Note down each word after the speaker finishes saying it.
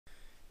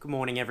Good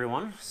morning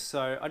everyone.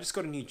 So I just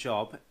got a new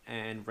job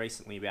and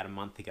recently about a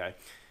month ago,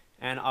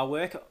 and I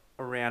work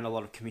around a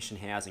lot of commission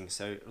housing,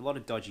 so a lot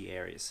of dodgy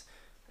areas,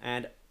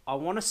 and I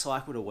want to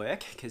cycle to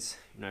work because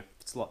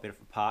it's a lot better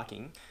for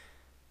parking,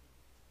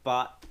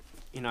 but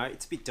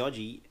it's a bit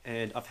dodgy,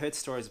 and I've heard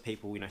stories of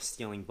people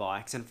stealing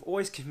bikes, and I've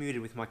always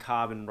commuted with my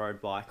carbon road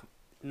bike,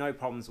 no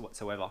problems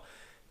whatsoever,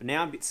 but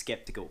now I'm a bit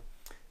skeptical.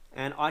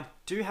 And I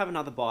do have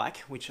another bike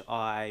which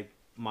my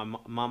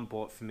mum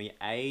bought for me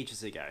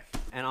ages ago,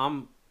 and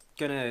I'm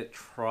gonna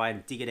try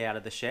and dig it out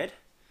of the shed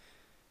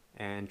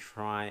and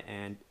try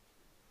and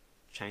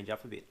change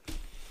up a bit.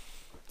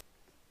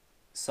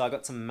 So I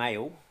got some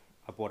mail.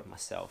 I bought it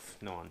myself.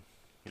 No one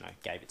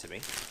gave it to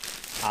me,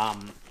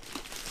 and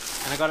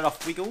I got it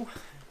off Wiggle,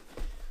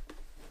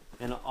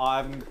 and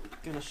I'm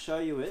gonna show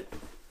you it.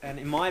 And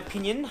in my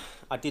opinion,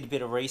 I did a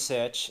bit of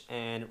research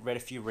and read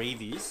a few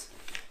reviews.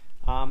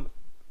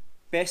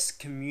 Best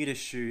commuter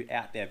shoe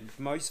out there,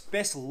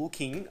 best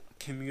looking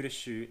commuter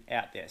shoe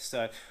out there.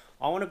 So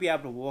I want to be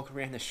able to walk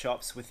around the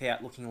shops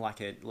without looking like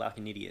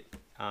an idiot,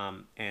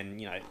 and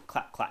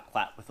clap clap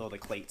clap with all the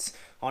cleats.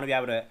 I want to be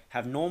able to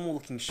have normal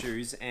looking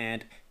shoes,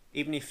 and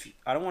even if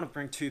I don't want to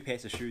bring two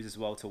pairs of shoes as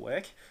well to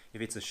work if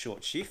it's a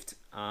short shift.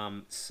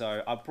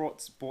 So I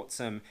bought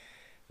some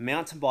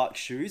mountain bike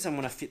shoes. I'm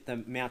going to fit the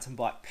mountain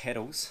bike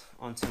pedals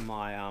onto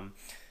my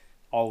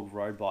old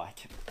road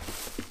bike.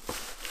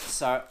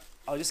 So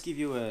I'll just give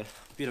you a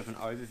bit of an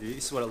overview.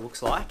 This is what it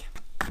looks like.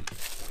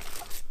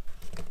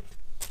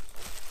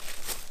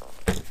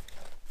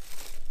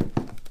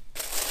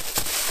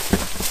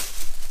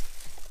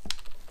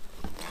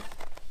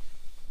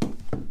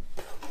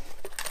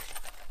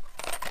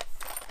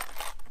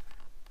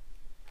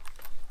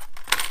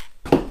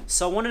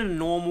 So I wanted a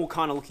normal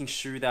kind of looking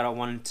shoe that I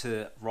wanted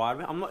to ride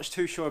with. I'm not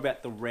too sure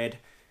about the red,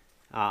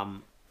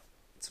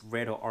 it's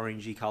red or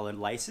orangey coloured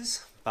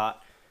laces,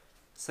 but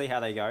see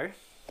how they go.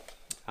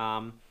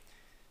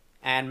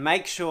 And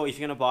make sure if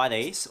you're going to buy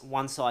these,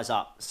 one size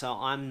up. So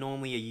I'm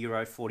normally a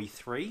Euro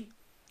 43.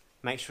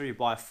 Make sure you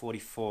buy a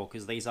 44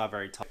 because these are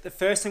very tight. The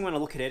first thing when I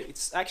look at it,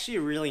 it's actually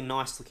a really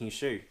nice looking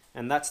shoe,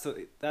 and that's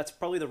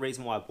probably the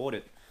reason why I bought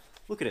it.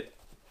 Look at it.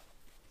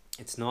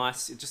 It's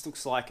nice. It just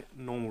looks like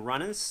normal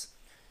runners.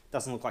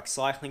 Doesn't look like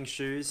cycling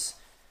shoes.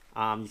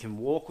 You can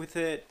walk with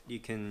it. You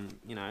can,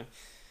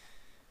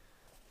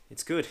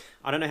 it's good.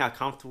 I don't know how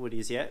comfortable it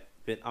is yet,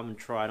 but I'm gonna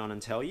try it on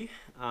and tell you.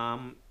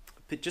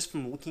 But just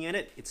from looking at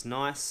it, it's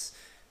nice.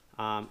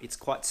 It's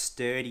quite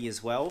sturdy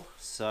as well.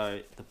 So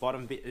the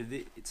bottom bit of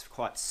it, it's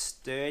quite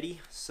sturdy.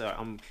 So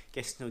I'm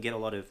guessing you'll get a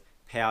lot of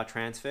power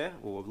transfer,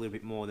 or a little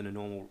bit more than a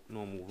normal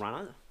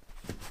runner.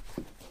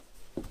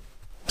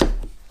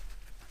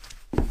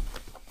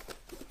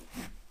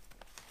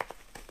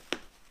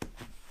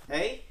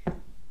 Hey?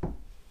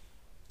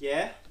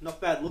 Yeah, not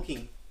bad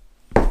looking.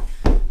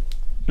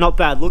 Not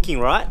bad looking,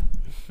 right?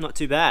 Not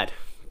too bad.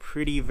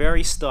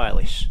 Very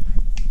stylish.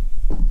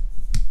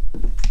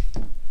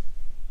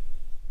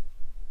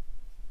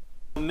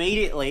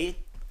 Immediately,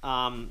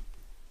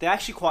 they're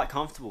actually quite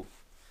comfortable.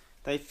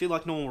 They feel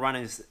like normal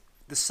runners.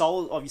 The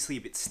sole is obviously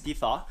a bit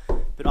stiffer,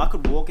 but I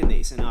could walk in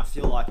these, and I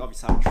feel like,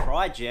 obviously I haven't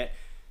tried yet,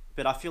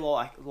 but I feel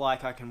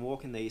like I can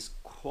walk in these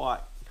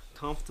quite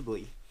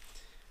comfortably.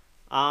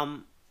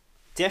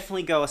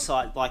 Definitely go a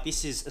size, like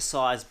this is a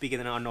size bigger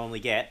than I normally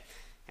get,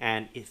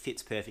 and it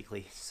fits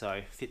perfectly, so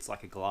it fits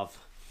like a glove.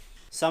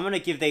 So I'm going to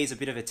give these a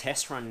bit of a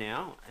test run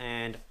now,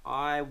 and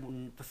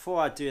before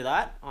I do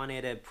that, I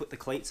need to put the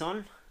cleats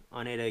on.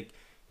 I need to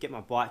get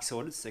my bike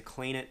sorted, so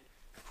clean it,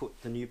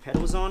 put the new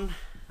pedals on.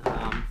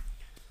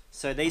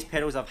 So these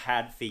pedals I've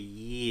had for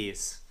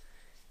years,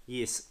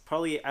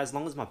 probably as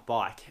long as my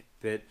bike,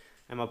 and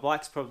my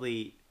bike's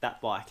probably,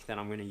 that bike that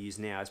I'm going to use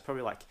now is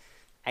probably like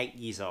 8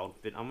 years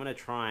old, but I'm going to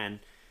try and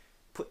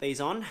put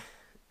these on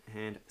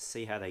and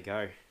see how they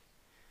go.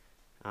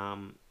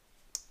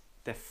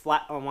 They're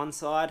flat on one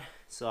side,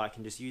 so I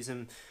can just use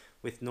them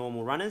with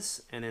normal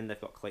runners, and then they've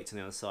got cleats on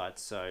the other side.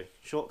 So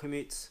short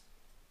commutes,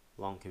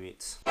 long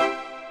commutes.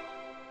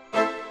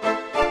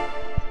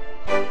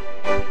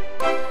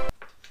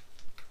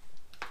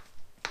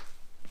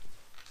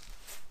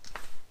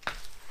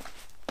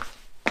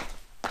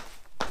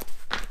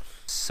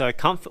 So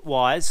comfort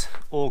wise,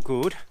 all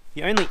good.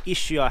 The only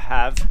issue I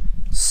have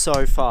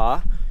so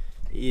far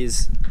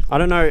is, I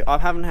don't know, I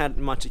haven't had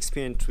much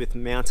experience with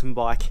mountain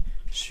bike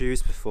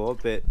shoes before,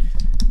 but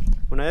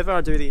whenever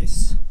I do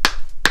this,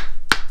 you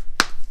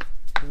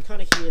can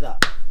kind of hear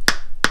that.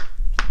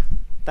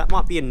 That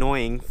might be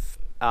annoying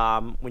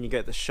when you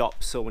go to the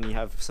shops or when you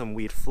have some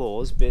weird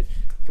floors, but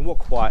you can walk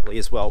quietly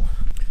as well.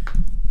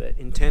 But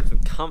in terms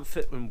of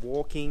comfort when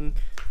walking,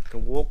 you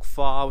can walk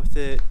far with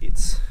it.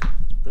 It's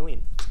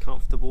brilliant. It's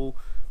comfortable,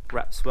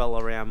 wraps well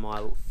around my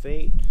little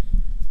feet.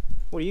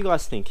 What do you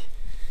guys think?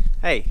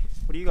 Hey,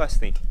 what do you guys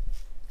think?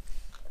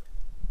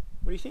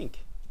 What do you think?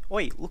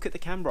 Oi, look at the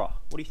camera.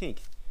 What do you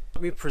think?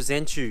 Let me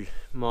present you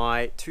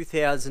my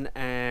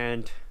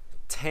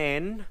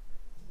 2010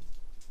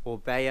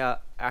 Orbea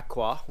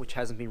Aqua, which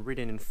hasn't been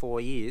ridden in 4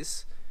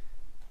 years.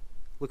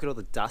 Look at all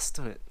the dust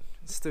on it.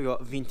 It's still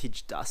got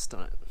vintage dust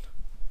on it.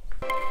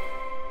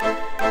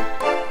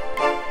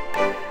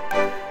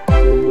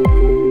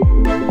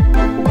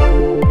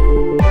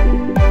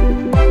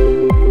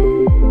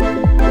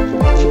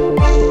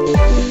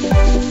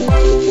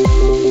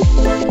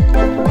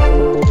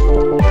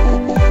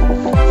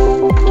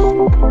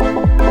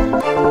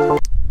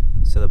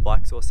 So the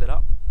bike's all set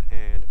up,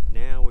 and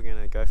now we're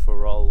gonna go for a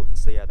roll and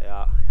see how they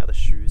are, how the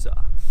shoes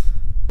are.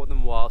 Bought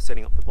them while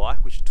setting up the bike,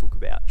 which took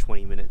about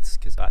 20 minutes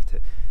because I had to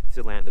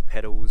fill out the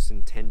pedals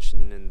and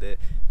tension and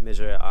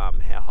measure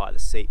how high the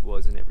seat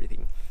was and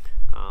everything.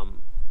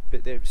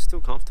 But they're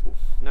still comfortable.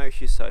 No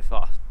issues so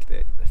far.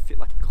 They fit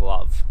like a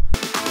glove.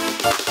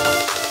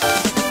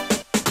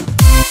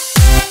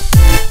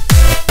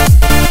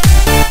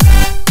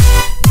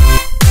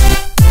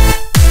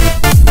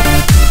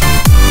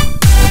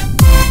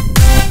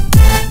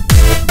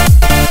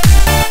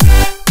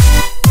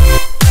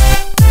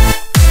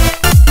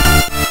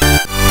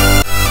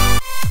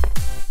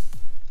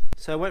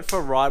 So I went for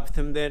a ride with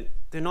them. They're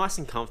nice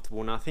and comfortable,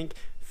 and I think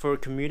for a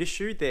commuter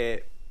shoe, they're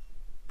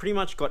pretty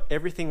much got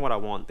everything what I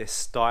want. They're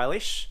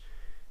stylish,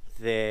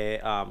 they're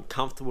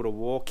comfortable to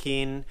walk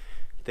in,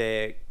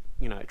 they're,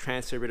 you know,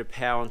 transfer a bit of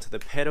power onto the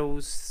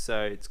pedals,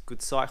 so it's a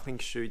good cycling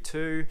shoe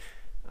too.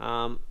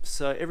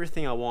 So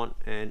everything I want,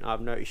 and I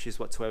have no issues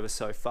whatsoever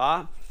so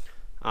far.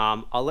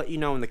 I'll let you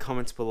know in the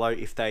comments below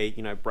if they,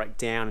 you know, break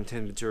down in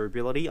terms of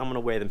durability. I'm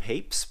gonna wear them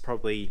heaps,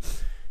 probably,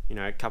 you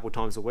know, a couple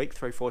times a week,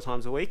 3-4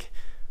 times a week.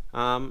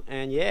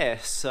 And yeah,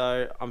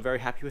 so I'm very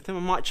happy with them. I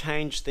might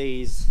change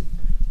these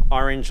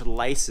orange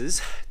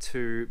laces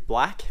to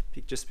black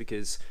just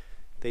because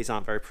these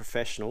aren't very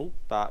professional,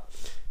 but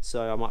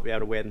so I might be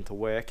able to wear them to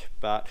work,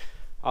 but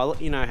I'll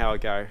let you know how I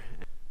go.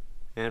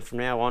 And from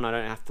now on, I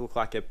don't have to look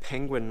like a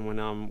penguin when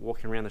I'm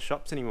walking around the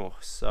shops anymore.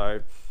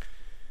 So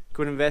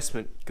good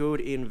investment,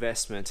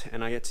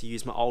 and I get to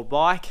use my old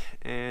bike,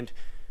 and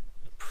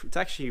it's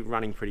actually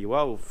running pretty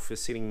well for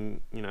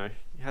sitting, you know,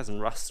 it hasn't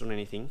rusted on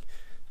anything.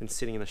 Been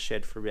sitting in the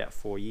shed for about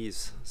 4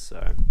 years.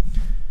 So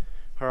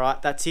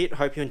alright, that's it.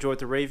 Hope you enjoyed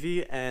the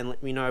review, and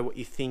let me know what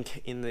you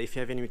think if you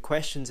have any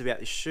questions about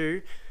this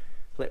shoe,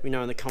 let me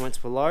know in the comments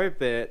below.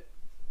 But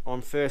on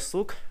first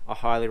look, I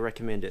highly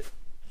recommend it.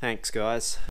 Thanks guys.